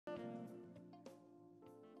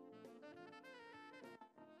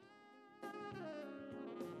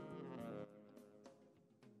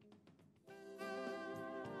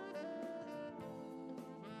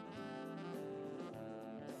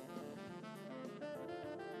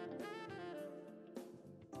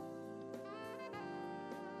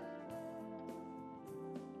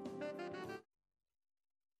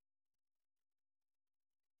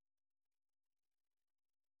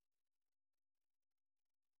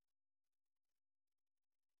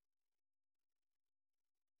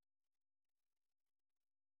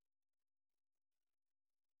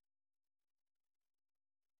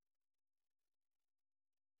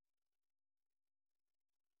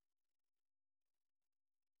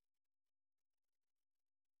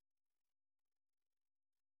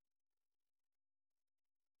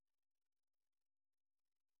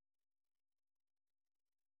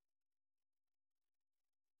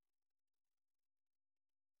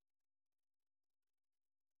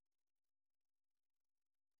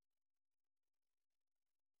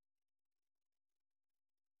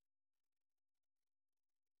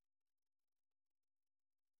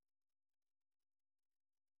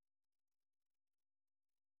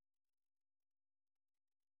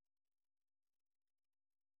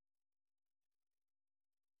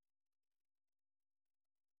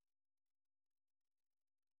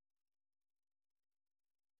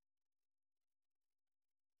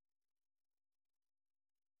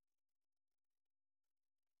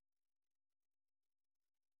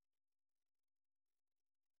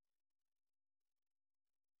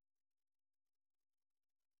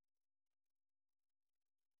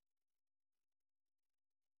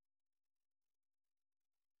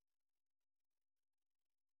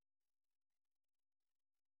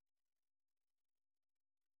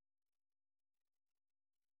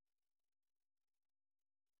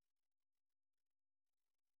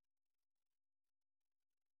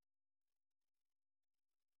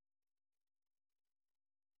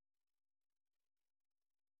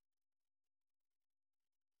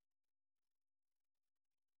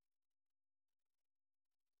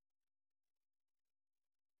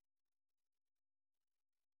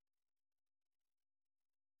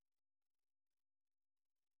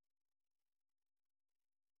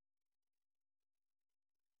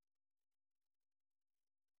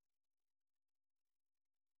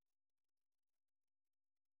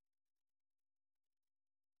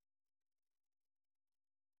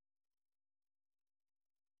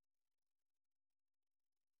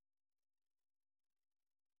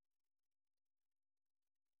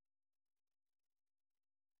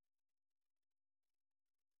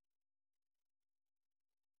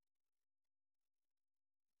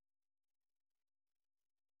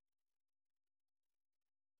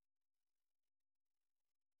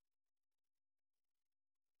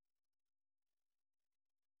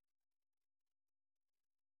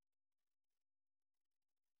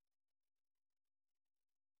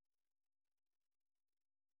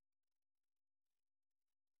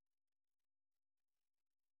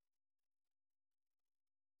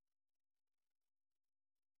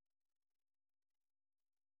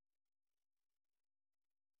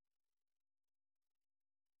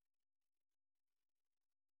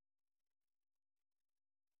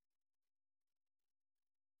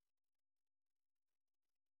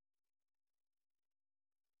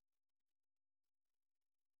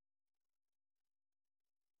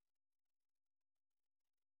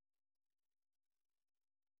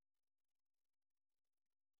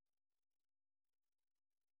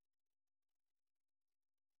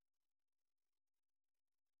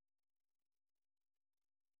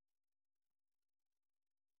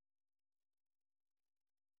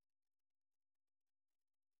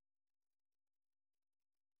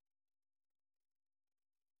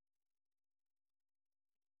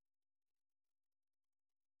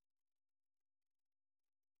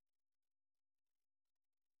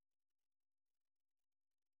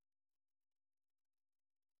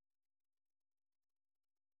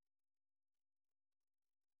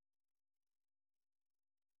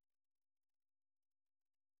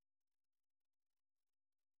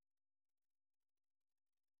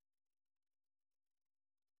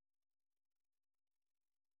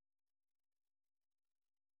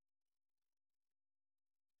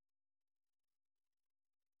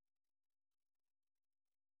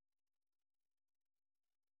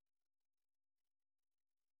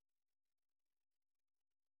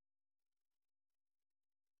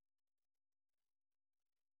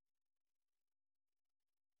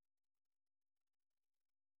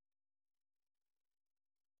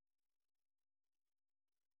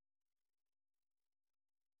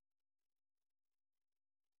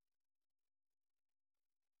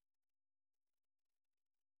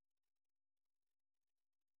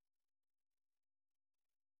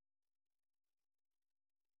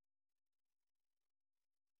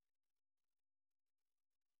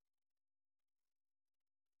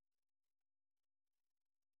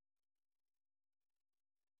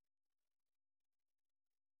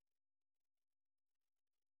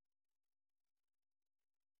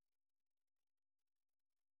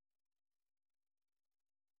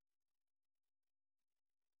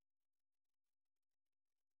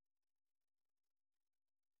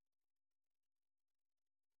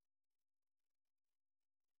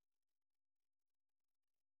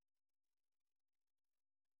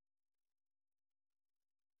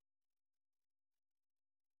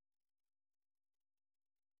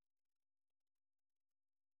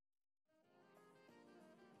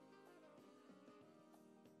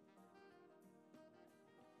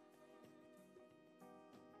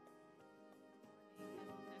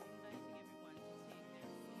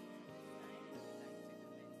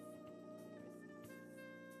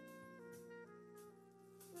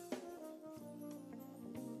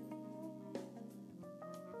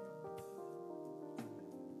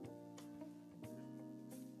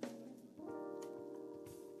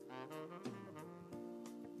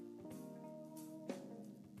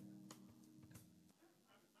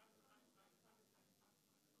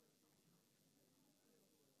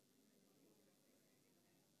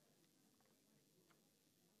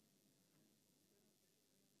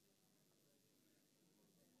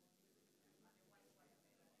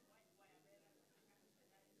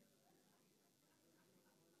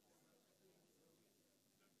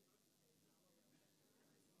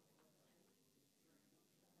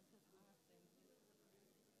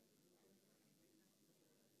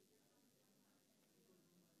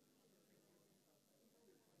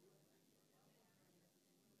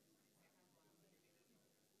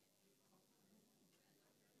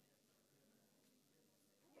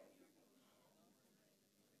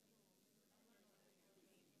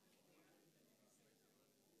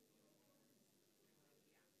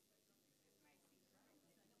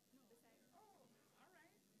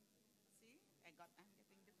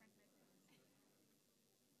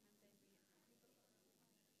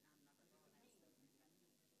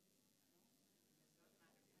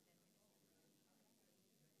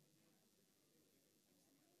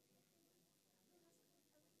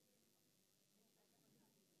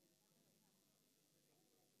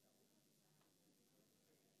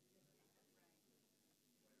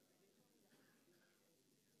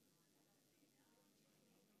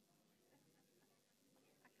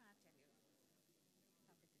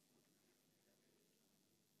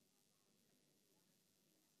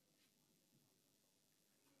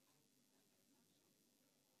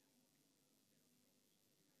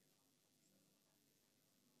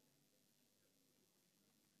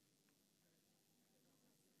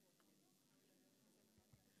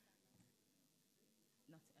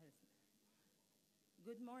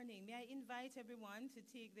Good morning. May I invite everyone to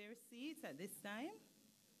take their seats at this time?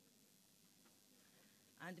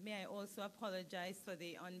 And may I also apologize for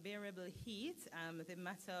the unbearable heat. The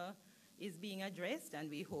matter is being addressed, and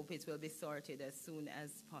we hope it will be sorted as soon as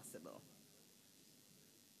possible.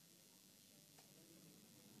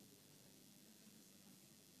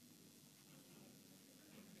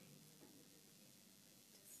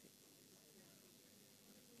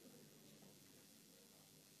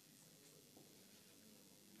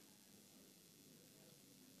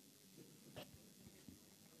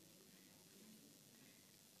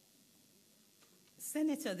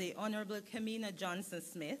 Senator, the Honorable Kamina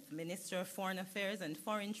Johnson-Smith, Minister of Foreign Affairs and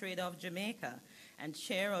Foreign Trade of Jamaica and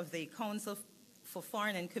Chair of the Council for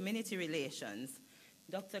Foreign and Community Relations,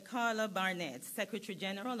 Dr. Carla Barnett, Secretary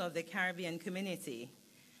General of the Caribbean Community,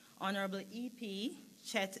 Honorable E.P.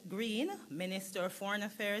 Chet Green, Minister of Foreign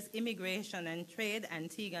Affairs, Immigration and Trade,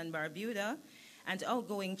 Antigua and Barbuda, and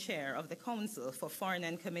outgoing Chair of the Council for Foreign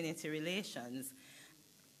and Community Relations,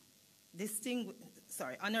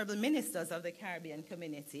 Honorable Ministers of the Caribbean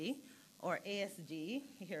Community, or ASG,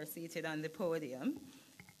 here seated on the podium,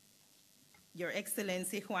 Your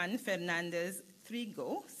Excellency Juan Fernandez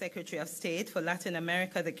Trigo, Secretary of State for Latin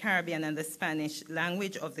America, the Caribbean, and the Spanish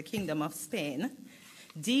language of the Kingdom of Spain,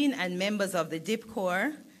 Dean and members of the DIP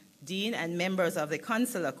Corps, Dean and members of the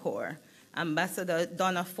Consular Corps, Ambassador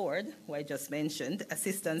Donna Ford, who I just mentioned,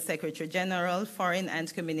 Assistant Secretary General, Foreign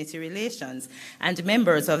and Community Relations, and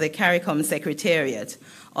members of the CARICOM Secretariat,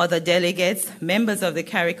 other delegates, members of the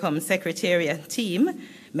CARICOM Secretariat team,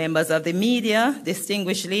 members of the media,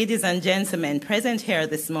 distinguished ladies and gentlemen present here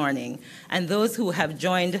this morning, and those who have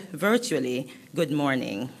joined virtually, good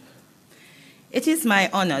morning. It is my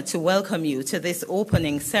honor to welcome you to this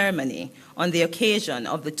opening ceremony on the occasion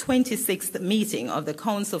of the 26th meeting of the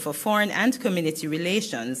Council for Foreign and Community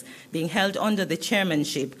Relations being held under the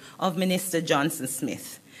chairmanship of Minister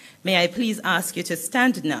Johnson-Smith. May I please ask you to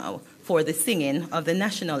stand now for the singing of the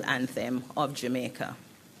national anthem of Jamaica.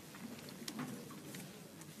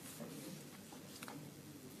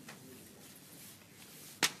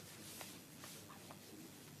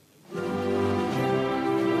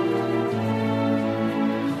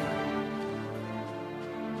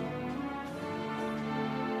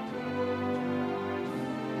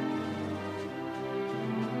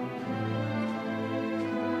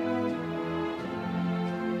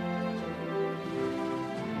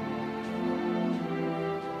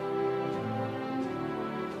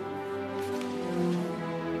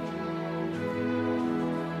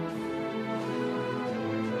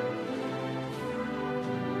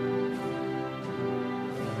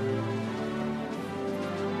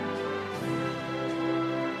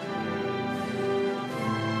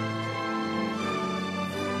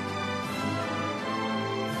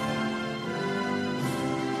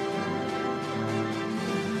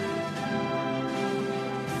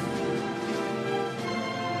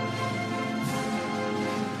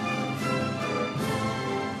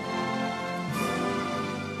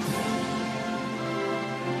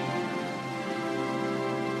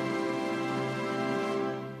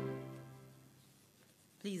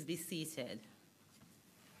 Please be seated.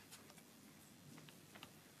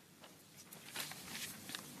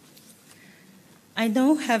 I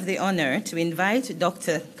now have the honor to invite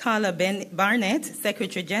Dr. Carla Barnett,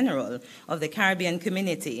 Secretary General of the Caribbean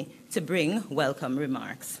Community, to bring welcome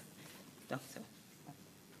remarks. Dr.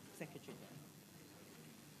 Secretary General.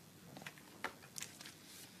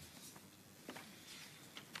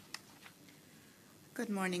 Good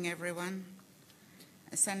morning, everyone.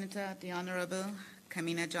 Senator, the Honorable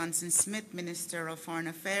Kamina Johnson-Smith, Minister of Foreign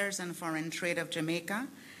Affairs and Foreign Trade of Jamaica,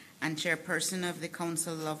 and Chairperson of the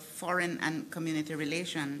Council of Foreign and Community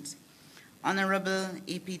Relations. Honorable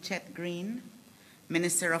E.P. Chet Green,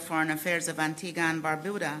 Minister of Foreign Affairs of Antigua and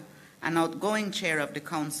Barbuda, and outgoing Chair of the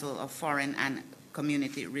Council of Foreign and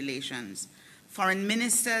Community Relations. Foreign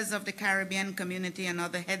Ministers of the Caribbean Community and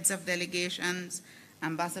other heads of delegations,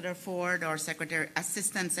 Ambassador Ford, or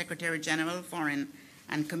Assistant Secretary General, Foreign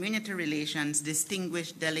and Community Relations,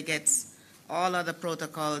 distinguished delegates, all other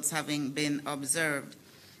protocols having been observed.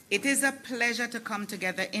 It is a pleasure to come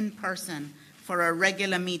together in person for a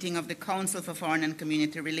regular meeting of the Council for Foreign and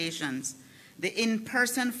Community Relations. The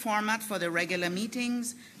in-person format for the regular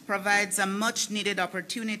meetings provides a much-needed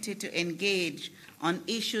opportunity to engage on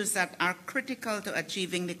issues that are critical to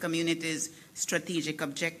achieving the community's strategic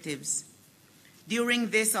objectives. During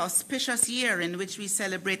this auspicious year in which we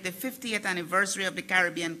celebrate the 50th anniversary of the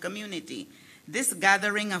Caribbean Community, this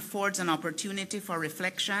gathering affords an opportunity for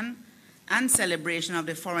reflection and celebration of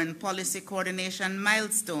the foreign policy coordination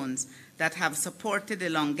milestones that have supported the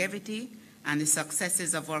longevity and the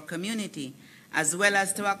successes of our community, as well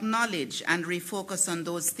as to acknowledge and refocus on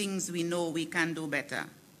those things we know we can do better.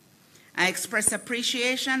 I express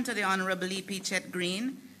appreciation to the Honorable E.P. Chet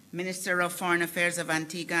Green, Minister of Foreign Affairs of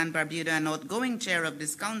Antigua and Barbuda and outgoing chair of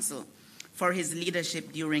this council, for his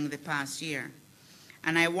leadership during the past year.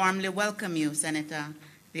 And I warmly welcome you, Senator,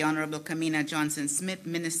 the Honorable Kamina Johnson-Smith,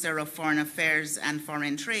 Minister of Foreign Affairs and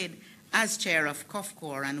Foreign Trade, as chair of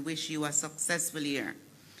COFCOR, and wish you a successful year.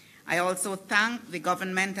 I also thank the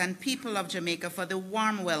government and people of Jamaica for the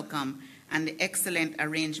warm welcome and the excellent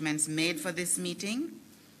arrangements made for this meeting.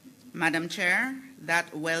 Madam Chair,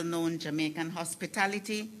 that well-known Jamaican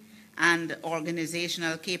hospitality and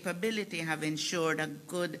organizational capability have ensured a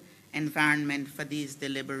good environment for these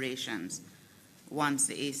deliberations once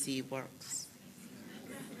the AC works.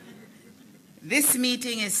 This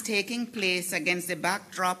meeting is taking place against the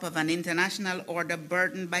backdrop of an international order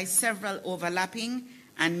burdened by several overlapping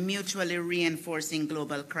and mutually reinforcing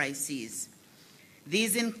global crises.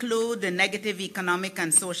 These include the negative economic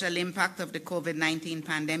and social impact of the COVID-19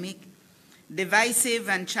 pandemic, divisive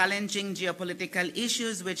and challenging geopolitical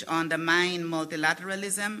issues which undermine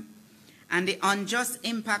multilateralism, and the unjust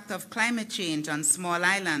impact of climate change on small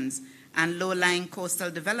islands and low-lying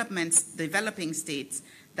coastal developing states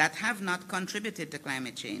that have not contributed to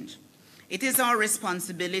climate change. It is our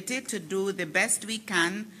responsibility to do the best we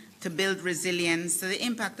can to build resilience to the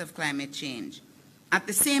impact of climate change. At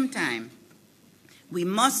the same time, we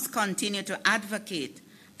must continue to advocate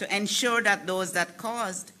to ensure that those that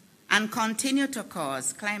caused and continue to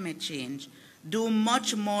cause climate change do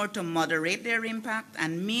much more to moderate their impact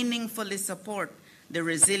and meaningfully support the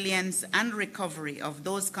resilience and recovery of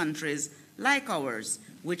those countries like ours,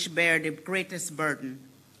 which bear the greatest burden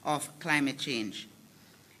of climate change.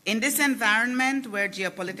 In this environment where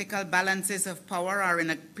geopolitical balances of power are in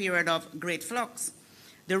a period of great flux,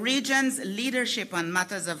 the region's leadership on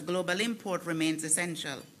matters of global import remains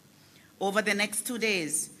essential. Over the next 2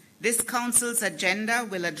 days, this Council's agenda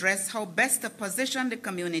will address how best to position the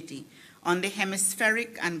community on the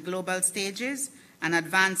hemispheric and global stages and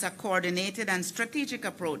advance a coordinated and strategic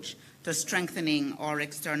approach to strengthening our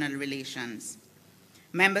external relations.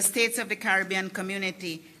 Member states of the Caribbean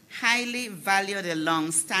community highly value the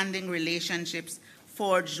long-standing relationships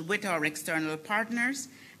forged with our external partners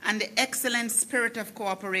and the excellent spirit of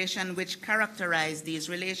cooperation which characterize these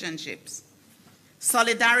relationships.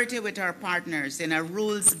 Solidarity with our partners in a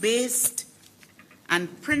rules-based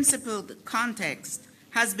and principled context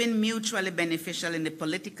has been mutually beneficial in the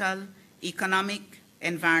political, economic,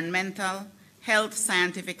 environmental, health,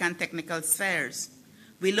 scientific, and technical spheres.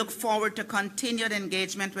 We look forward to continued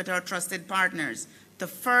engagement with our trusted partners to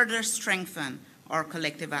further strengthen our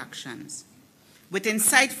collective actions. With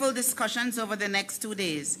insightful discussions over the next 2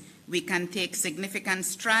 days, we can take significant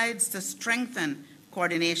strides to strengthen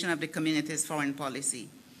coordination of the community's foreign policy.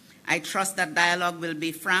 I trust that dialogue will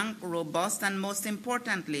be frank, robust, and most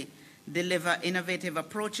importantly, deliver innovative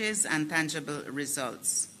approaches and tangible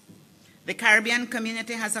results. The Caribbean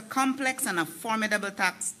community has a complex and a formidable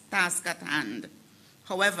task at hand.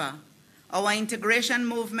 However, our integration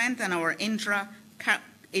movement and our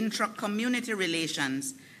intra-community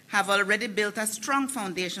relations have already built a strong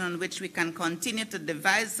foundation on which we can continue to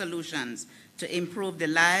devise solutions to improve the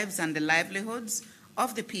lives and the livelihoods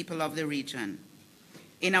of the people of the region.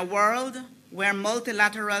 In a world where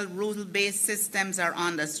multilateral rule-based systems are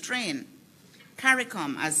under strain,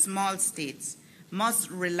 CARICOM, as small states, must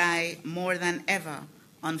rely more than ever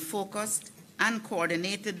on focused and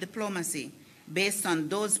coordinated diplomacy based on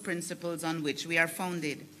those principles on which we are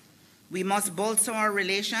founded. We must bolster our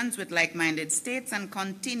relations with like-minded states and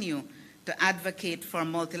continue to advocate for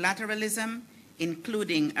multilateralism,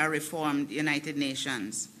 including a reformed United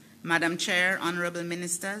Nations. Madam Chair, honorable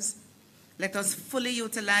ministers, let us fully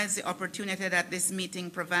utilize the opportunity that this meeting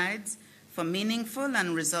provides for meaningful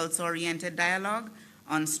and results-oriented dialogue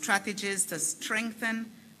on strategies to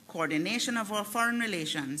strengthen coordination of our foreign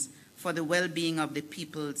relations for the well-being of the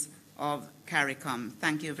peoples of CARICOM.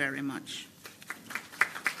 Thank you very much.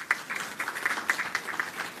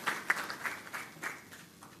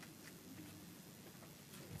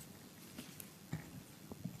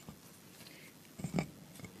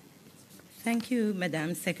 Thank you,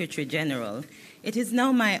 Madam Secretary General. It is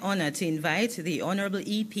now my honor to invite the Honorable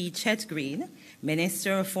E.P. Chet Green,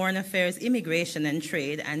 Minister of Foreign Affairs, Immigration and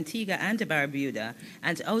Trade, Antigua and Barbuda,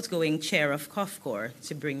 and outgoing Chair of COFCOR,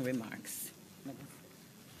 to bring remarks.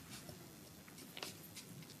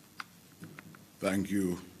 Thank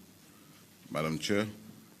you, Madam Chair.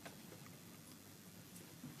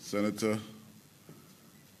 Senator,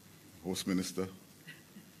 Host Minister,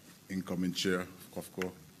 incoming Chair of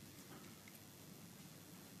COFCOR,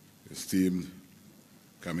 esteemed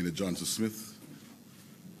Kamina Johnson-Smith,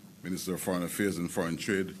 Minister of Foreign Affairs and Foreign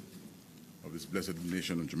Trade of this blessed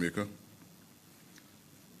nation of Jamaica,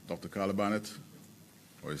 Dr. Carla Barnett,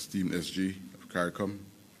 our esteemed SG of CARICOM,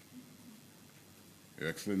 Your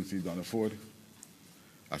Excellency Donna Ford,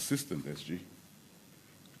 Assistant SG,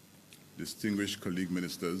 distinguished colleague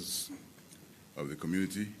ministers of the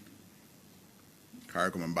community,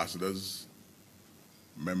 CARICOM ambassadors,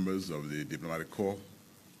 members of the Diplomatic Corps,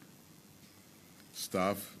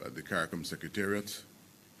 staff at the CARICOM Secretariat,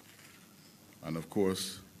 and of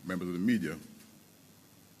course, members of the media,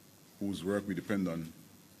 whose work we depend on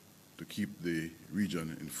to keep the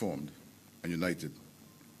region informed and united.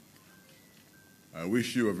 I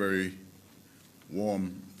wish you a very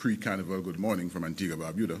warm pre-carnival good morning from Antigua,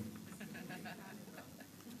 Barbuda.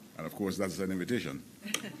 And of course, that's an invitation.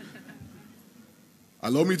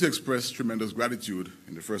 Allow me to express tremendous gratitude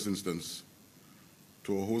in the first instance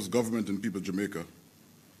to our host government and people of Jamaica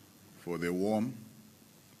for their warm,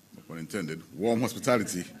 no pun intended, warm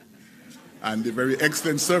hospitality and the very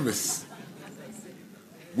excellent service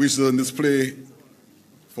which is on display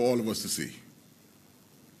for all of us to see.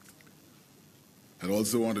 I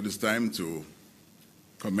also want at this time to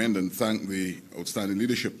commend and thank the outstanding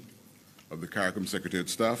leadership of the CARICOM Secretariat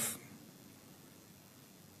staff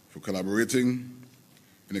for collaborating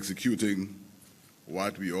in executing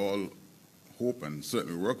what we all hope and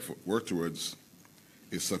certainly work towards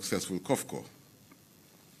a successful COFCOR.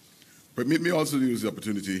 Permit me also to use the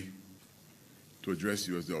opportunity to address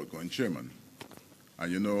you as the outgoing chairman.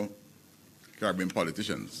 And you know, Caribbean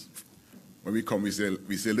politicians, when we come, we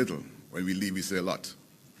say little. When we leave, we say a lot.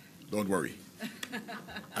 Don't worry.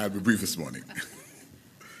 I'll be brief this morning.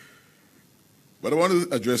 But I want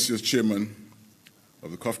to address you as chairman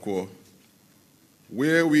of the COFCOR,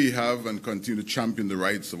 where we have and continue to champion the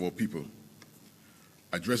rights of our people,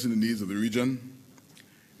 addressing the needs of the region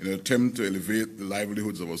in an attempt to elevate the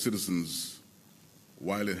livelihoods of our citizens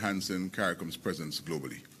while enhancing CARICOM's presence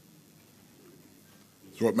globally.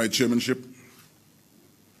 Throughout my chairmanship,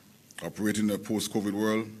 operating in a post-COVID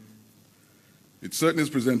world, it certainly has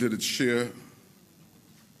presented its share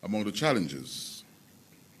among the challenges.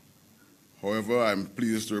 However, I'm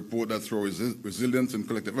pleased to report that through resilience and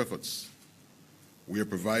collective efforts, we have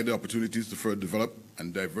provided opportunities to further develop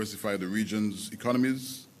and diversify the region's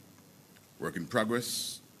economies, work in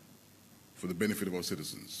progress, for the benefit of our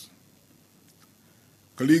citizens.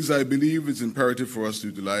 Colleagues, I believe it's imperative for us to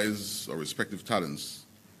utilize our respective talents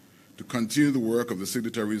to continue the work of the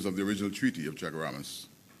signatories of the original Treaty of Chaguaramas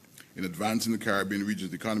in advancing the Caribbean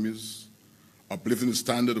region's economies, uplifting the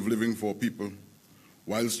standard of living for our people,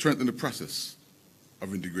 while strengthening the process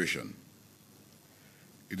of integration.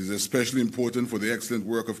 It is especially important for the excellent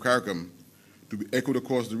work of CARICOM to be echoed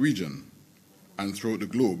across the region and throughout the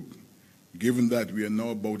globe, given that we are now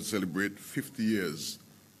about to celebrate 50 years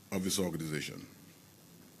of this organization.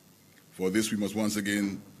 For this, we must once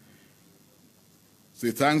again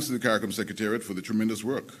say thanks to the CARICOM Secretariat for the tremendous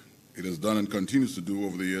work it has done and continues to do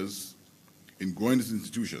over the years in growing this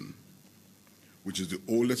institution, which is the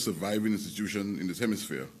oldest surviving institution in this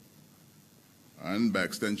hemisphere, and by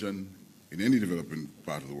extension, in any developing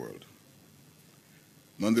part of the world.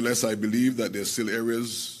 Nonetheless, I believe that there are still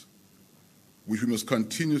areas which we must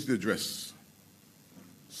continuously address,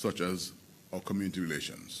 such as our community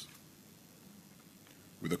relations.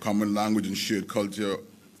 With a common language and shared culture,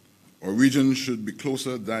 our region should be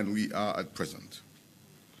closer than we are at present.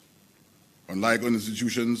 Unlike other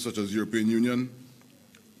institutions such as the European Union,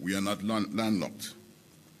 we are not landlocked,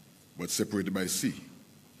 but separated by sea.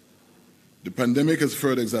 The pandemic has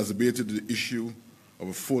further exacerbated the issue of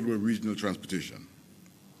affordable regional transportation.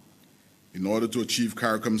 In order to achieve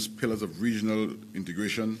CARICOM's pillars of regional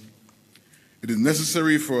integration, it is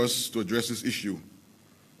necessary for us to address this issue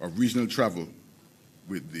of regional travel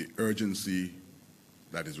with the urgency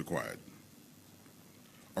that is required.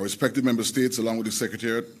 Our respective member states, along with the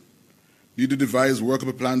Secretariat, need to devise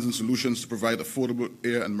workable plans and solutions to provide affordable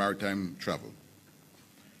air and maritime travel.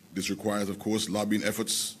 This requires, of course, lobbying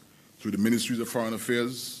efforts through the Ministries of Foreign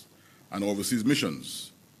Affairs and overseas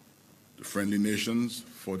missions, the friendly nations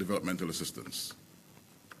for developmental assistance.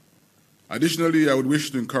 Additionally, I would wish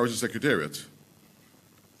to encourage the Secretariat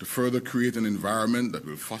to further create an environment that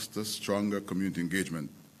will foster stronger community engagement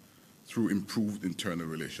through improved internal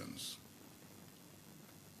relations.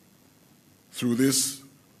 Through this,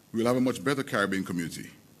 we will have a much better Caribbean community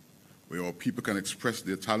where our people can express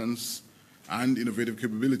their talents and innovative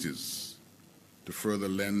capabilities to further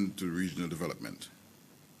lend to regional development.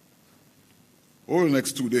 Over the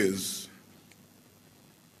next 2 days,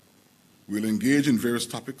 we'll engage in various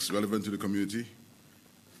topics relevant to the community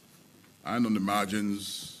and on the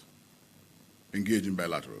margins, engage in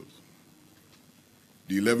bilaterals.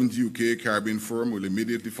 The 11th UK Caribbean Forum will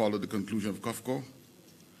immediately follow the conclusion of COFCOR,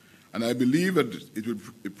 and I believe that it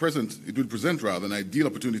would present an ideal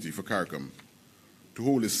opportunity for CARICOM to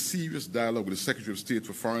hold a serious dialogue with the Secretary of State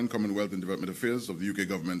for Foreign, Commonwealth and Development Affairs of the UK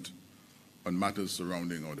government on matters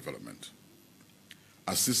surrounding our development.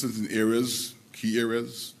 Assistance in key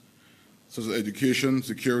areas, such as education,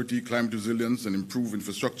 security, climate resilience, and improved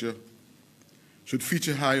infrastructure, should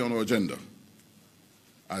feature high on our agenda,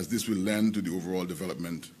 as this will lend to the overall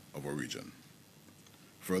development of our region.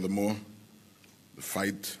 Furthermore, the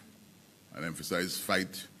fight, and emphasize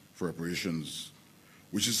fight for reparations,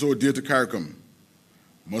 which is so dear to CARICOM,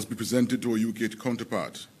 must be presented to our UK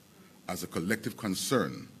counterpart as a collective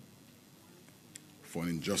concern for an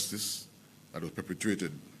injustice that was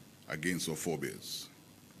perpetrated against our forebears.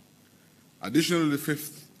 Additionally, the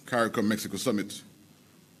 5th CARICOM Mexico Summit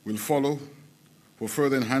will follow for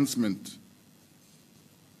further enhancement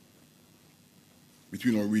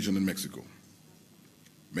between our region and Mexico.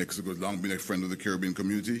 Mexico has long been a friend of the Caribbean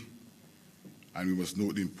community, and we must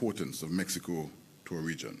note the importance of Mexico to our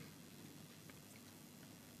region.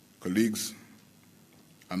 Colleagues,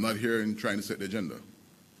 I'm not here in trying to set the agenda,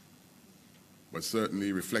 but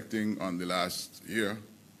certainly reflecting on the last year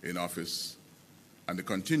in office and the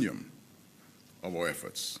continuum of our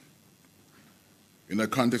efforts. In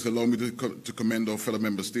that context, allow me to commend our fellow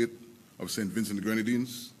member state of St. Vincent and the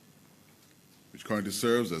Grenadines, which currently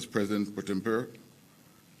serves as President pro tempore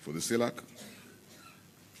for the CELAC.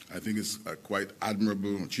 I think it's a quite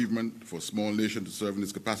admirable achievement for a small nation to serve in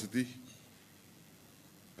this capacity.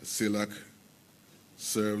 CELAC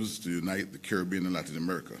serves to unite the Caribbean and Latin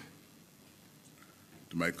America.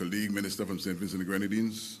 To my colleague, Minister from St. Vincent and the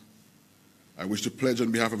Grenadines, I wish to pledge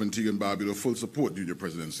on behalf of Antigua and Barbuda full support during your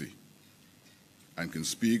presidency, and can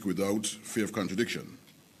speak without fear of contradiction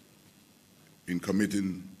in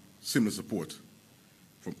committing similar support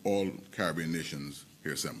from all Caribbean nations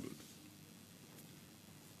here assembled.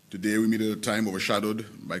 Today we meet at a time overshadowed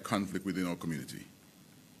by conflict within our community.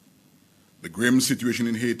 The grim situation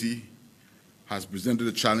in Haiti has presented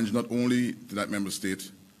a challenge not only to that member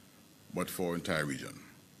state, but for our entire region.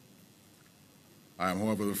 I am,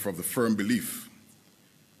 however, of the firm belief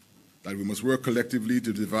that we must work collectively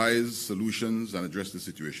to devise solutions and address the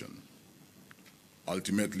situation.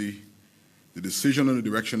 Ultimately, the decision on the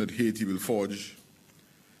direction that Haiti will forge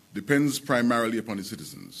depends primarily upon its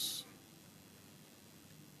citizens.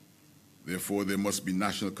 Therefore, there must be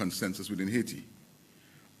national consensus within Haiti,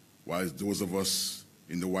 whilst those of us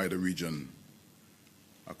in the wider region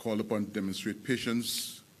are called upon to demonstrate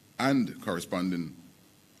patience and corresponding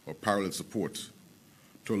or parallel support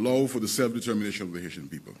to allow for the self-determination of the Haitian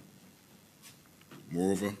people.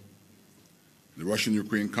 Moreover, the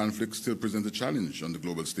Russian-Ukraine conflict still presents a challenge on the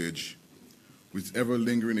global stage, with its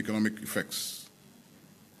ever-lingering economic effects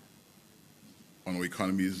on our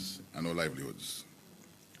economies and our livelihoods.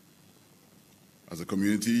 As a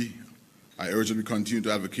community, I urge that we continue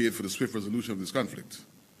to advocate for the swift resolution of this conflict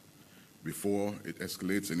before it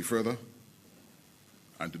escalates any further,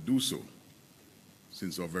 and to do so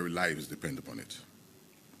since our very lives depend upon it.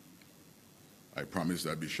 I promise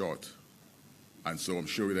that I'll be short, and so I'm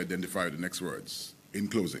sure you'll identify the next words. In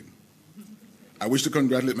closing, I wish to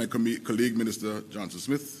congratulate my colleague, Minister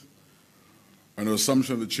Johnson-Smith, on her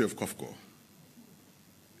assumption of the chair of COFCOR.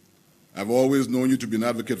 I've always known you to be an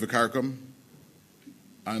advocate for CARICOM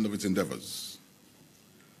and of its endeavors.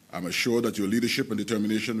 I'm assured that your leadership and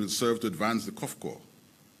determination will serve to advance the COFCOR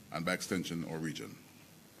and, by extension, our region.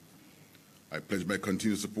 I pledge my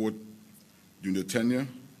continued support during your tenure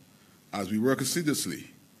as we work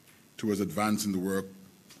assiduously towards advancing the work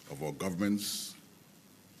of our governments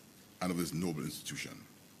and of this noble institution.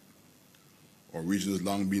 Our region has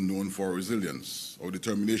long been known for our resilience, our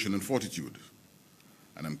determination and fortitude,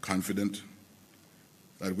 and I'm confident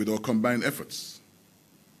that with our combined efforts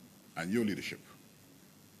and your leadership,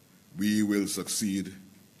 we will succeed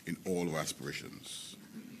in all our aspirations.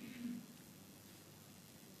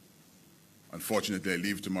 Unfortunately, I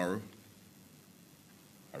leave tomorrow,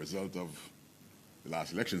 a result of the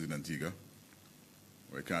last elections in Antigua,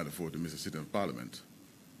 where I can't afford to miss a sitting of Parliament.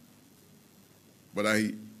 But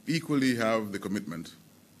I equally have the commitment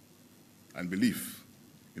and belief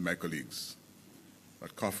in my colleagues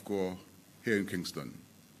that COFCOR here in Kingston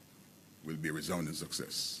will be a resounding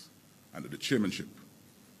success, and that the chairmanship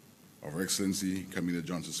of Her Excellency Kamina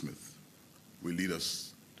Johnson-Smith will lead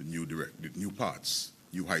us to new paths,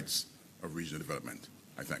 new heights of regional development.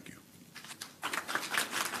 I thank you.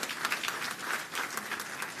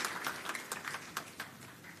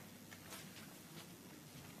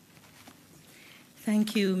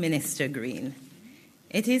 Thank you, Minister Green.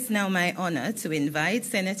 It is now my honor to invite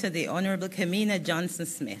Senator the Honorable Kamina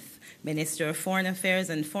Johnson-Smith, Minister of Foreign Affairs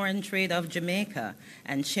and Foreign Trade of Jamaica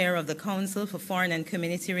and Chair of the Council for Foreign and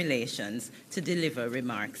Community Relations, to deliver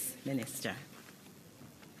remarks. Minister.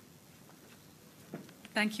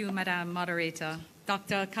 Thank you, Madam Moderator.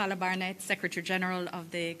 Dr. Carla Barnett, Secretary General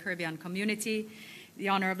of the Caribbean Community, the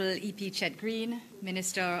Honorable E.P. Chet Green,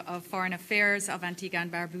 Minister of Foreign Affairs of Antigua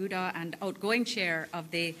and Barbuda and outgoing Chair of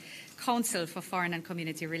the Council for Foreign and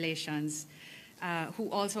Community Relations, who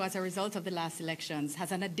also, as a result of the last elections,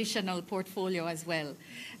 has an additional portfolio as well.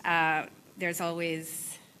 There's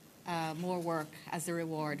always more work as a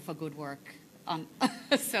reward for good work.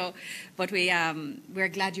 But we're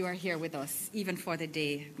glad you are here with us, even for the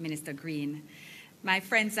day, Minister Green. My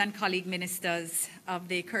friends and colleague ministers of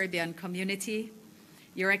the Caribbean Community,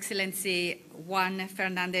 Your Excellency Juan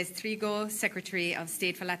Fernandez Trigo, Secretary of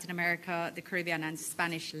State for Latin America, the Caribbean and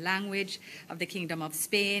Spanish Language of the Kingdom of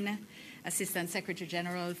Spain, Assistant Secretary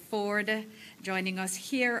General Ford, joining us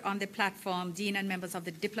here on the platform, Dean and members of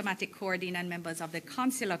the Diplomatic Corps, Dean and members of the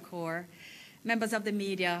Consular Corps, members of the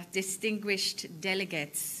media, distinguished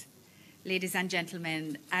delegates, ladies and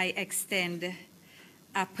gentlemen, I extend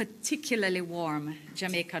a particularly warm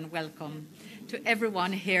Jamaican welcome to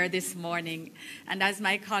everyone here this morning. And as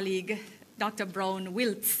my colleague, Dr. Brown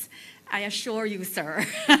Wiltz, I assure you, sir,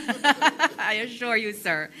 I assure you,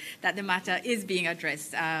 sir, that the matter is being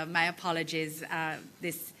addressed. My apologies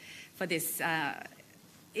for this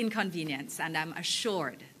inconvenience, and I'm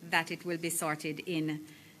assured that it will be sorted in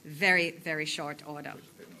very, very short order.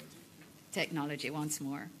 Technology once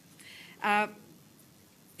more.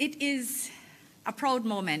 It is a proud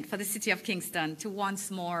moment for the city of Kingston to once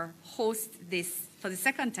more host this, for the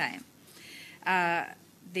second time,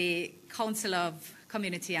 the Council of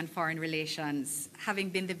Community and Foreign Relations, having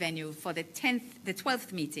been the venue for the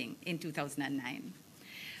 12th meeting in 2009.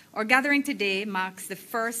 Our gathering today marks the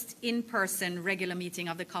first in-person regular meeting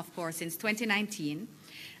of the COFCOR since 2019,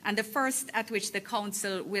 and the first at which the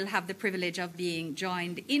Council will have the privilege of being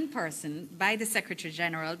joined in person by the Secretary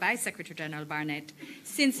General, by Secretary General Barnett,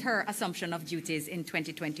 since her assumption of duties in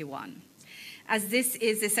 2021. As this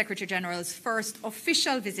is the Secretary General's first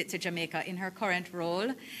official visit to Jamaica in her current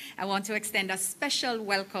role, I want to extend a special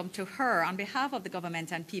welcome to her on behalf of the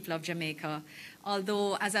government and people of Jamaica,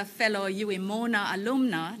 although as a fellow UEMONA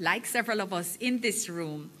alumna, like several of us in this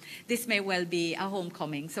room, this may well be a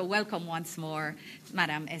homecoming. So welcome once more,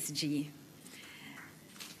 Madam SG.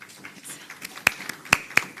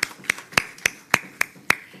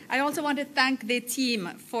 I also want to thank the team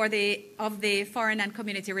of the Foreign and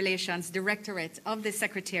Community Relations Directorate of the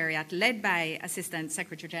Secretariat, led by Assistant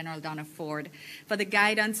Secretary General Donna Ford, for the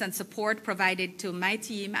guidance and support provided to my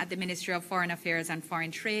team at the Ministry of Foreign Affairs and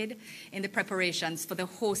Foreign Trade in the preparations for the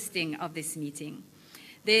hosting of this meeting.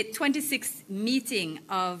 The 26th meeting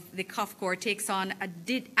of the COFCOR takes on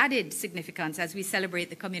added significance as we celebrate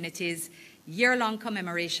the community's year-long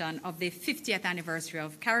commemoration of the 50th anniversary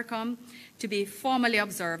of CARICOM, to be formally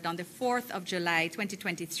observed on the 4th of July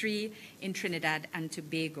 2023 in Trinidad and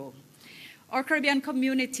Tobago. Our Caribbean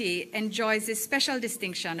community enjoys the special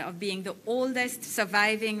distinction of being the oldest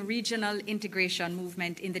surviving regional integration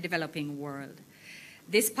movement in the developing world.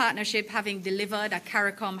 This partnership, having delivered a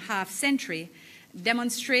CARICOM half-century,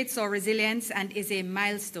 demonstrates our resilience and is a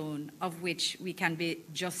milestone of which we can be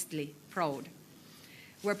justly proud.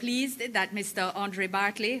 We're pleased that Mr. Andre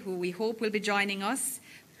Bartley, who we hope will be joining us,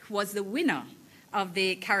 was the winner of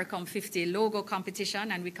the CARICOM 50 logo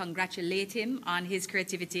competition, and we congratulate him on his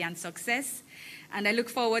creativity and success. And I look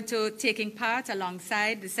forward to taking part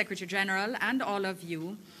alongside the Secretary General and all of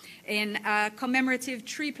you in a commemorative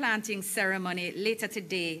tree planting ceremony later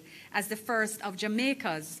today as the first of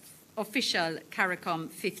Jamaica's official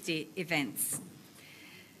CARICOM 50 events.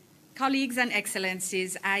 Colleagues and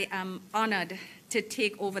Excellencies, I am honored to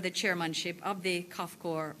take over the chairmanship of the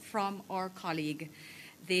COFCOR from our colleague,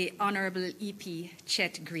 the Honorable E.P.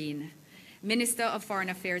 Chet Green, Minister of Foreign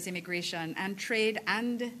Affairs, Immigration and Trade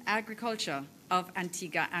and Agriculture of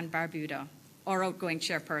Antigua and Barbuda, our outgoing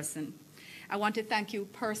chairperson. I want to thank you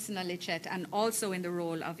personally, Chet, and also in the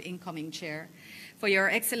role of incoming chair, for your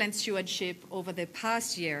excellent stewardship over the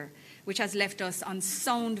past year, which has left us on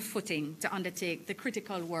sound footing to undertake the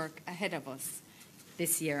critical work ahead of us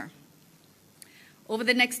this year. Over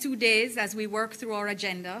the next 2 days, as we work through our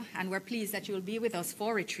agenda, and we're pleased that you will be with us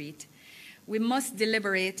for retreat, we must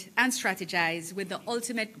deliberate and strategize with the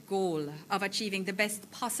ultimate goal of achieving the best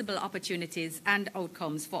possible opportunities and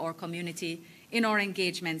outcomes for our community in our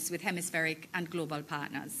engagements with hemispheric and global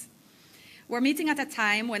partners. We're meeting at a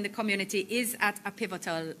time when the community is at a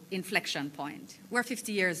pivotal inflection point. We're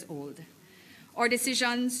 50 years old. Our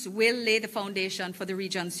decisions will lay the foundation for the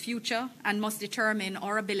region's future and must determine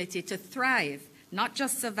our ability to thrive, not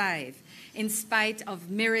just survive, in spite of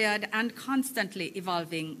myriad and constantly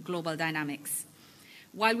evolving global dynamics.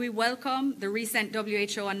 While we welcome the recent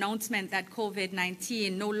WHO announcement that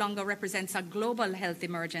COVID-19 no longer represents a global health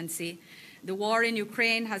emergency, the war in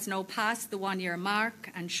Ukraine has now passed the one-year mark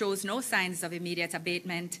and shows no signs of immediate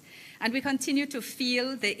abatement, and we continue to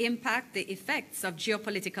feel the impact, the effects of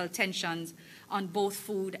geopolitical tensions on both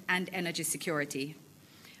food and energy security.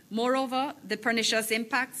 Moreover, the pernicious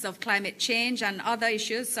impacts of climate change and other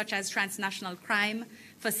issues such as transnational crime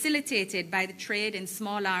facilitated by the trade in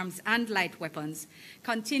small arms and light weapons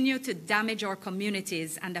continue to damage our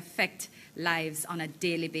communities and affect lives on a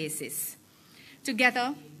daily basis.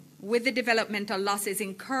 Together, with the developmental losses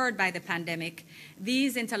incurred by the pandemic,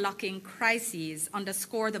 these interlocking crises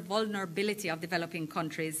underscore the vulnerability of developing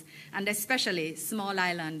countries, and especially small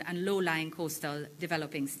island and low-lying coastal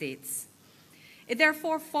developing states. It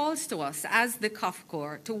therefore falls to us as the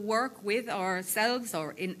COFCOR to work with ourselves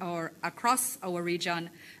or across our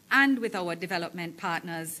region and with our development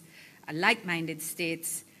partners, like-minded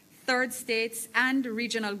states, third states, and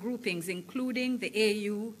regional groupings, including the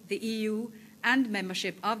AU, the EU, and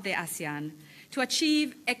membership of the ASEAN, to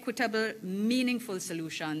achieve equitable, meaningful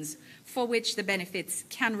solutions for which the benefits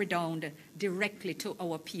can redound directly to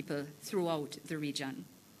our people throughout the region.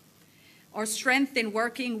 Our strength in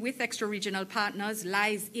working with extra-regional partners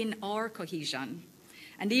lies in our cohesion.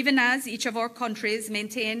 And even as each of our countries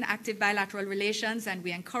maintain active bilateral relations, and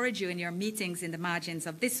we encourage you in your meetings in the margins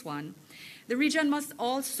of this one, the region must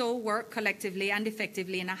also work collectively and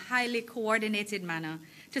effectively in a highly coordinated manner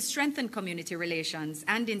to strengthen community relations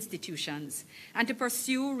and institutions, and to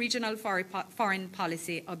pursue regional foreign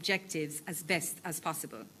policy objectives as best as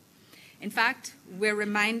possible. In fact, we're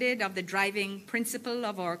reminded of the driving principle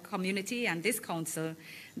of our community and this council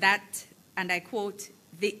that, and I quote,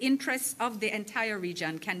 "the interests of the entire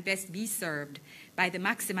region can best be served by the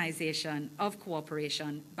maximization of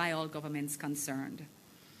cooperation by all governments concerned."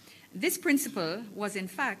 This principle was, in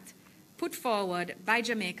fact, put forward by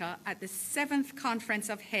Jamaica at the 7th Conference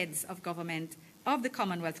of Heads of Government of the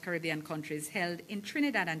Commonwealth Caribbean countries held in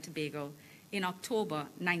Trinidad and Tobago in October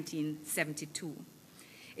 1972.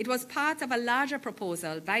 It was part of a larger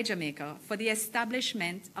proposal by Jamaica for the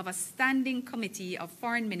establishment of a standing committee of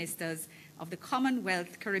foreign ministers of the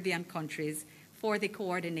Commonwealth Caribbean countries for the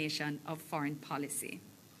coordination of foreign policy.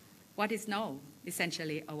 What is now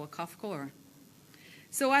essentially our COFCOR.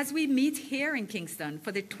 So as we meet here in Kingston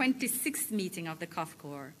for the 26th meeting of the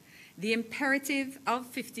COFCOR, the imperative of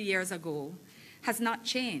 50 years ago has not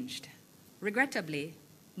changed. Regrettably,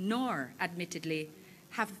 nor admittedly,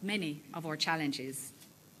 have many of our challenges.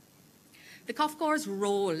 The COFCOR's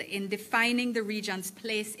role in defining the region's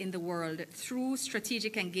place in the world through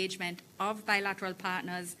strategic engagement of bilateral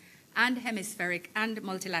partners and hemispheric and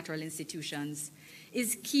multilateral institutions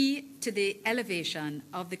is key to the elevation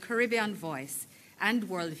of the Caribbean voice and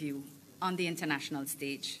worldview on the international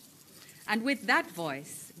stage. And with that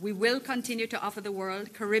voice, we will continue to offer the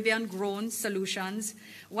world Caribbean-grown solutions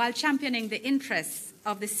while championing the interests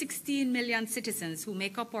of the 16 million citizens who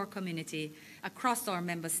make up our community across our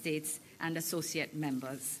member states and associate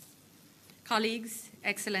members. Colleagues,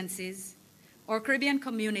 Excellencies, our Caribbean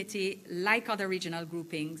community, like other regional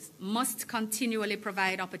groupings, must continually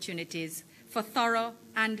provide opportunities for thorough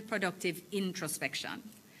and productive introspection.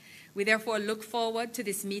 We therefore look forward to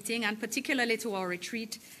this meeting and particularly to our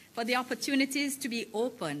retreat for the opportunities to be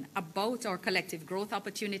open about our collective growth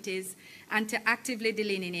opportunities and to actively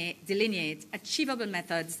delineate achievable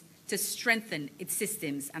methods to strengthen its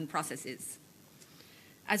systems and processes.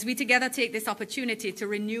 As we together take this opportunity to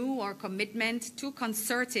renew our commitment to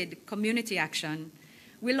concerted community action,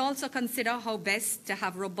 we'll also consider how best to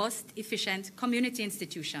have robust, efficient community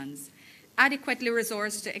institutions, adequately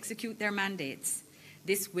resourced to execute their mandates.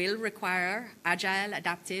 This will require agile,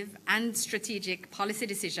 adaptive, and strategic policy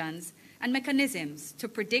decisions and mechanisms to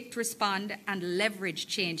predict, respond, and leverage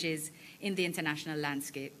changes in the international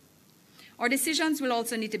landscape. Our decisions will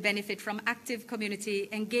also need to benefit from active community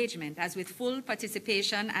engagement, as with full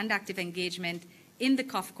participation and active engagement in the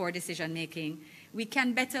COFCOR decision-making, we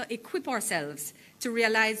can better equip ourselves to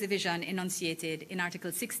realize the vision enunciated in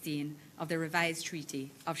Article 16 of the revised Treaty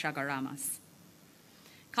of Chaguaramas.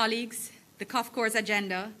 Colleagues, the COFCOR's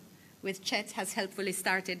agenda, which Chet has helpfully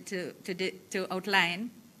started to outline,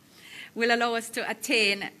 will allow us to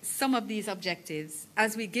attain some of these objectives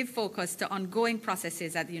as we give focus to ongoing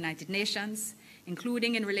processes at the United Nations,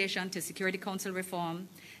 including in relation to Security Council reform,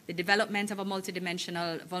 the development of a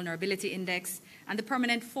multidimensional vulnerability index, and the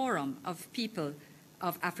permanent forum of people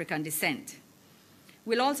of African descent.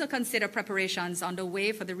 We'll also consider preparations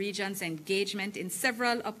underway for the region's engagement in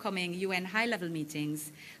several upcoming UN high-level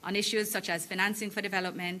meetings on issues such as financing for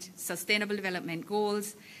development, sustainable development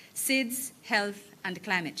goals, SIDS, health, and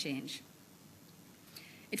climate change.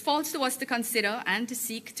 It falls to us to consider and to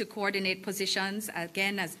seek to coordinate positions,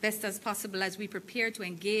 again, as best as possible as we prepare to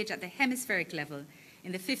engage at the hemispheric level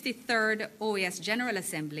in the 53rd OAS General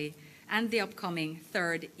Assembly and the upcoming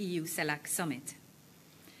 3rd EU CELAC Summit.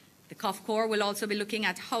 The COFCOR will also be looking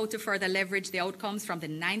at how to further leverage the outcomes from the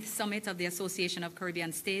 9th Summit of the Association of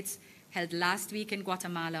Caribbean States held last week in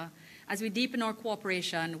Guatemala as we deepen our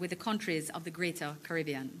cooperation with the countries of the Greater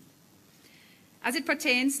Caribbean. As it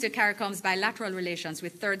pertains to CARICOM's bilateral relations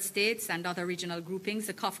with third states and other regional groupings,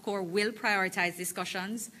 the COFCOR will prioritize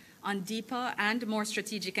discussions on deeper and more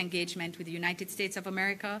strategic engagement with the United States of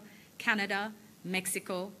America, Canada,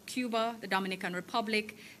 Mexico, Cuba, the Dominican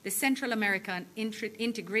Republic, the Central American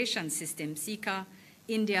Integration System, CICA,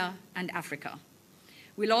 India, and Africa.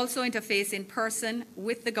 We'll also interface in person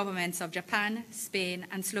with the governments of Japan, Spain,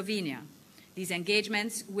 and Slovenia. These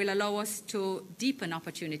engagements will allow us to deepen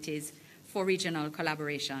opportunities for regional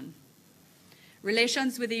collaboration.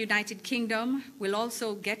 Relations with the United Kingdom will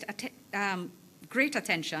also get great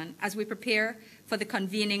attention as we prepare for the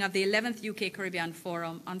convening of the 11th UK Caribbean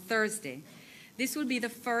Forum on Thursday. This will be the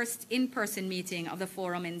first in-person meeting of the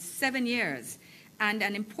forum in 7 years and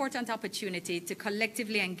an important opportunity to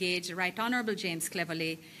collectively engage Right Honourable James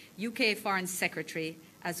Cleverly, UK Foreign Secretary,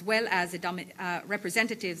 as well as the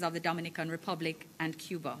representatives of the Dominican Republic and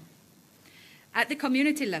Cuba. At the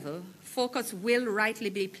community level, focus will rightly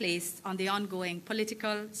be placed on the ongoing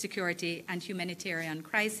political, security, and humanitarian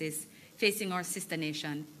crisis facing our sister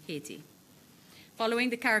nation, Haiti.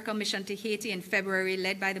 Following the CARICOM mission to Haiti in February,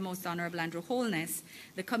 led by the Most Honourable Andrew Holness,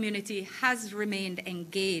 the community has remained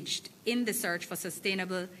engaged in the search for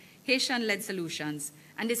sustainable Haitian-led solutions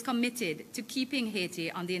and is committed to keeping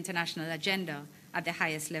Haiti on the international agenda at the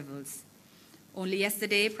highest levels. Only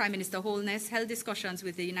yesterday, Prime Minister Holness held discussions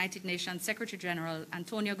with the United Nations Secretary General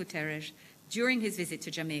Antonio Guterres during his visit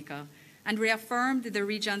to Jamaica and reaffirmed the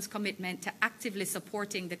region's commitment to actively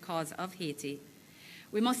supporting the cause of Haiti.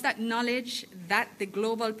 We must acknowledge that the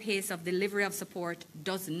global pace of delivery of support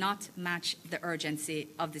does not match the urgency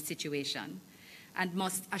of the situation and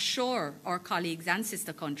must assure our colleagues and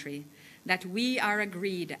sister country that we are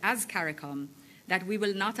agreed as CARICOM that we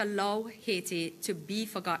will not allow Haiti to be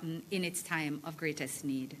forgotten in its time of greatest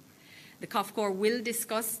need. The COFCOR will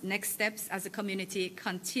discuss next steps as the community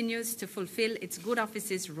continues to fulfill its good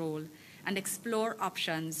office's role and explore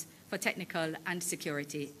options for technical and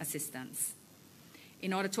security assistance.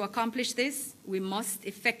 In order to accomplish this, we must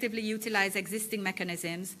effectively utilize existing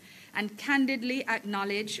mechanisms and candidly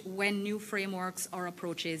acknowledge when new frameworks or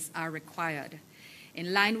approaches are required.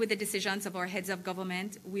 In line with the decisions of our heads of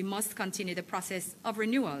government, we must continue the process of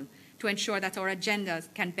renewal to ensure that our agendas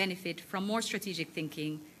can benefit from more strategic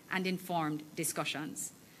thinking and informed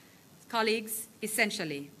discussions. Colleagues,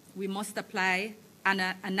 essentially, we must apply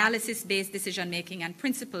an analysis-based decision-making and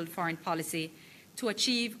principled foreign policy to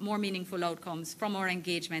achieve more meaningful outcomes from our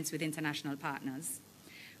engagements with international partners.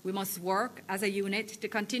 We must work as a unit to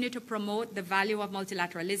continue to promote the value of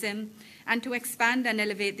multilateralism and to expand and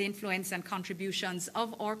elevate the influence and contributions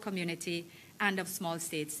of our community and of small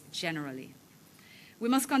states generally. We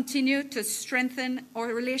must continue to strengthen our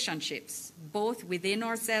relationships, both within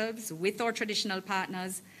ourselves, with our traditional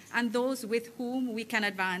partners, and those with whom we can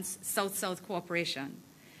advance South-South cooperation.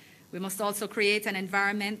 We must also create an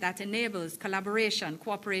environment that enables collaboration,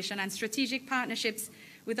 cooperation, and strategic partnerships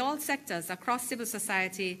with all sectors across civil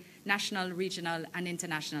society, national, regional, and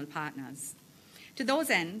international partners. To those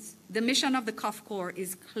ends, the mission of the COFCOR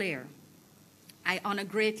is clear. I honor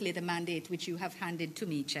greatly the mandate which you have handed to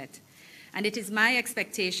me, Chet, and it is my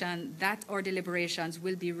expectation that our deliberations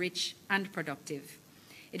will be rich and productive.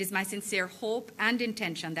 It is my sincere hope and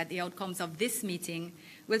intention that the outcomes of this meeting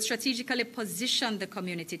will strategically position the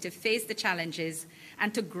community to face the challenges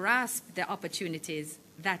and to grasp the opportunities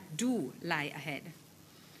that do lie ahead.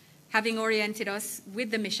 Having oriented us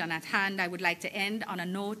with the mission at hand, I would like to end on a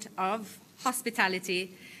note of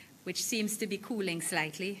hospitality, which seems to be cooling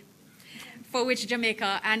slightly, for which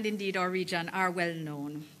Jamaica and indeed our region are well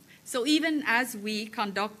known. So even as we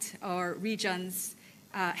conduct our region's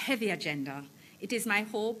heavy agenda, it is my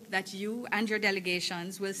hope that you and your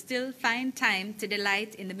delegations will still find time to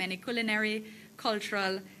delight in the many culinary,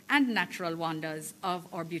 cultural, and natural wonders of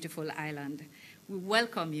our beautiful island. We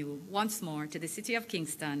welcome you once more to the city of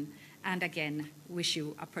Kingston and again wish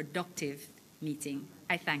you a productive meeting.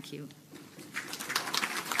 I thank you.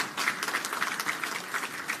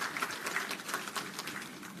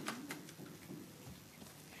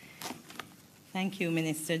 Thank you,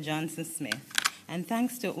 Minister Johnson-Smith. And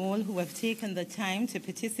thanks to all who have taken the time to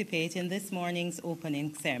participate in this morning's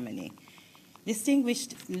opening ceremony.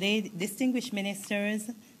 Distinguished ministers,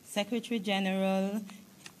 Secretary General,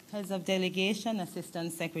 heads of delegation,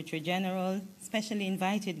 Assistant Secretary General, specially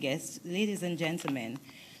invited guests, ladies and gentlemen,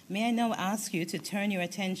 may I now ask you to turn your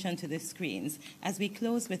attention to the screens as we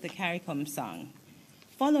close with the CARICOM song.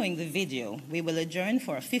 Following the video, we will adjourn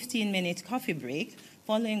for a 15-minute coffee break,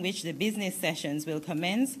 following which the business sessions will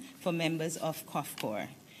commence for members of COFCOR.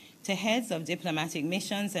 To heads of diplomatic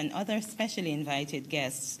missions and other specially invited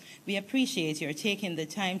guests, we appreciate your taking the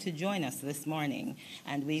time to join us this morning,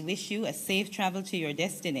 and we wish you a safe travel to your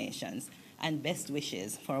destinations and best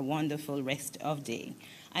wishes for a wonderful rest of day.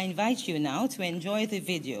 I invite you now to enjoy the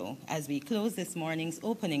video as we close this morning's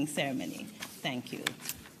opening ceremony. Thank you.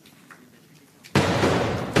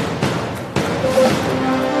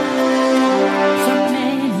 From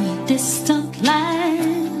many distant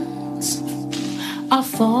lands, our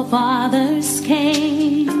forefathers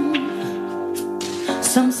came,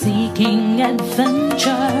 some seeking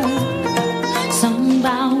adventure, some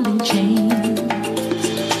bound in chains.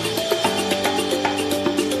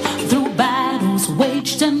 Through battles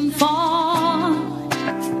waged and fought,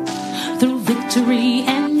 through victory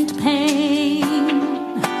and pain,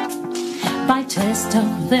 by test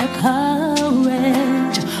of their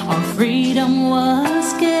courage, our freedom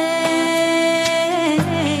was gained.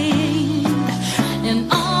 In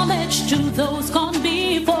homage to those gone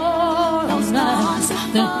before us,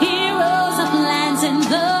 the heroes of lands in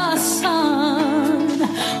the sun,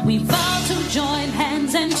 we vow to join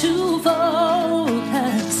hands and to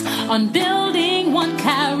focus on building one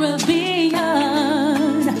Caribbean.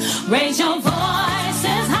 Raise your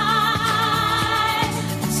voices high,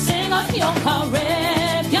 sing of your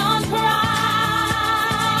Caribbean pride.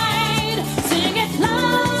 Sing it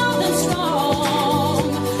loud and strong,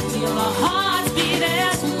 feel our hearts beat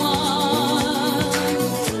as one.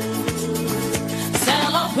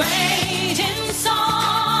 Celebrate in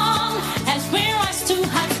song as we rise to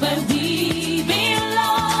heights where we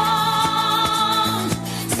belong.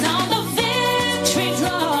 Sound the victory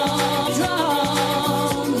drum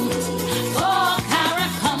for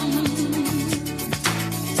CARICOM.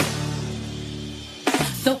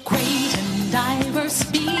 Though great and diverse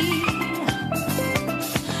be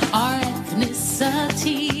our ethnicities,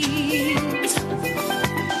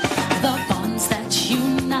 the bonds that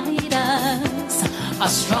unite us are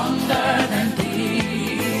stronger than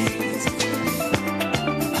these.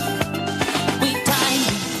 We dine,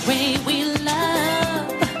 we pray, we love,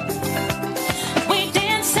 we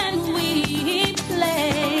dance and we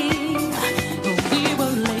play. We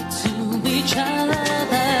relate to each other,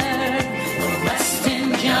 the rest in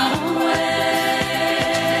your way.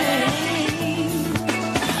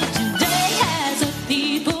 Today as a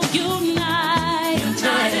people united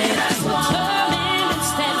as one, determined and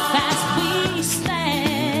steadfast we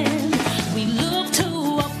stand.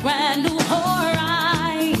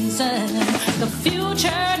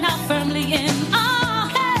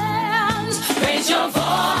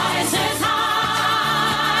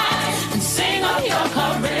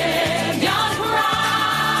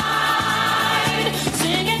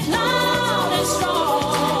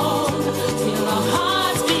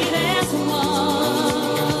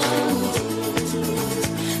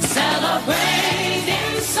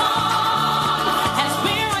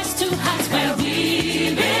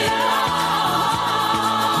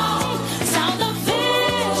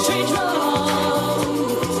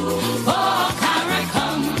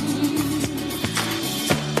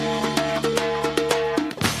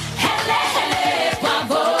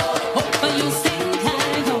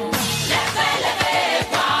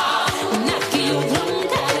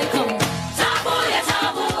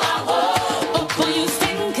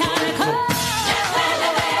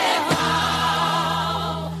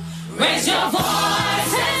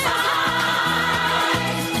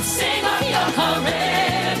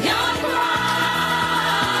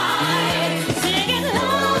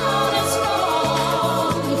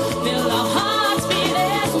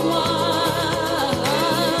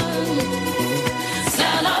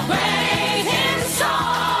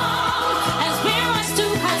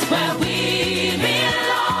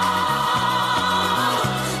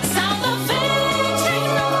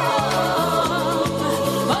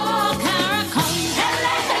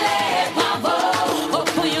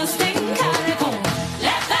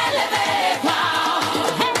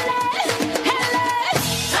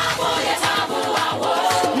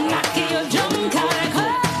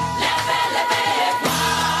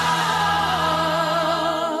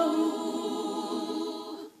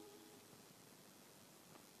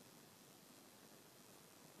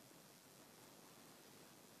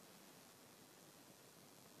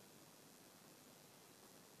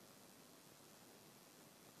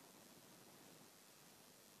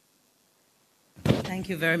 Thank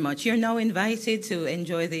you very much. You're now invited to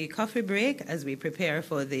enjoy the coffee break as we prepare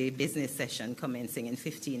for the business session commencing in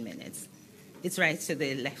 15 minutes. It's right to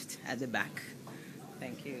the left at the back.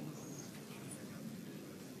 Thank you.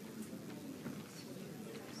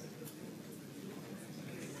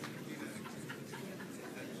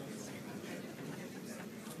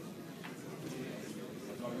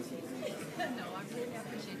 No, I really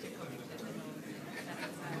appreciate you.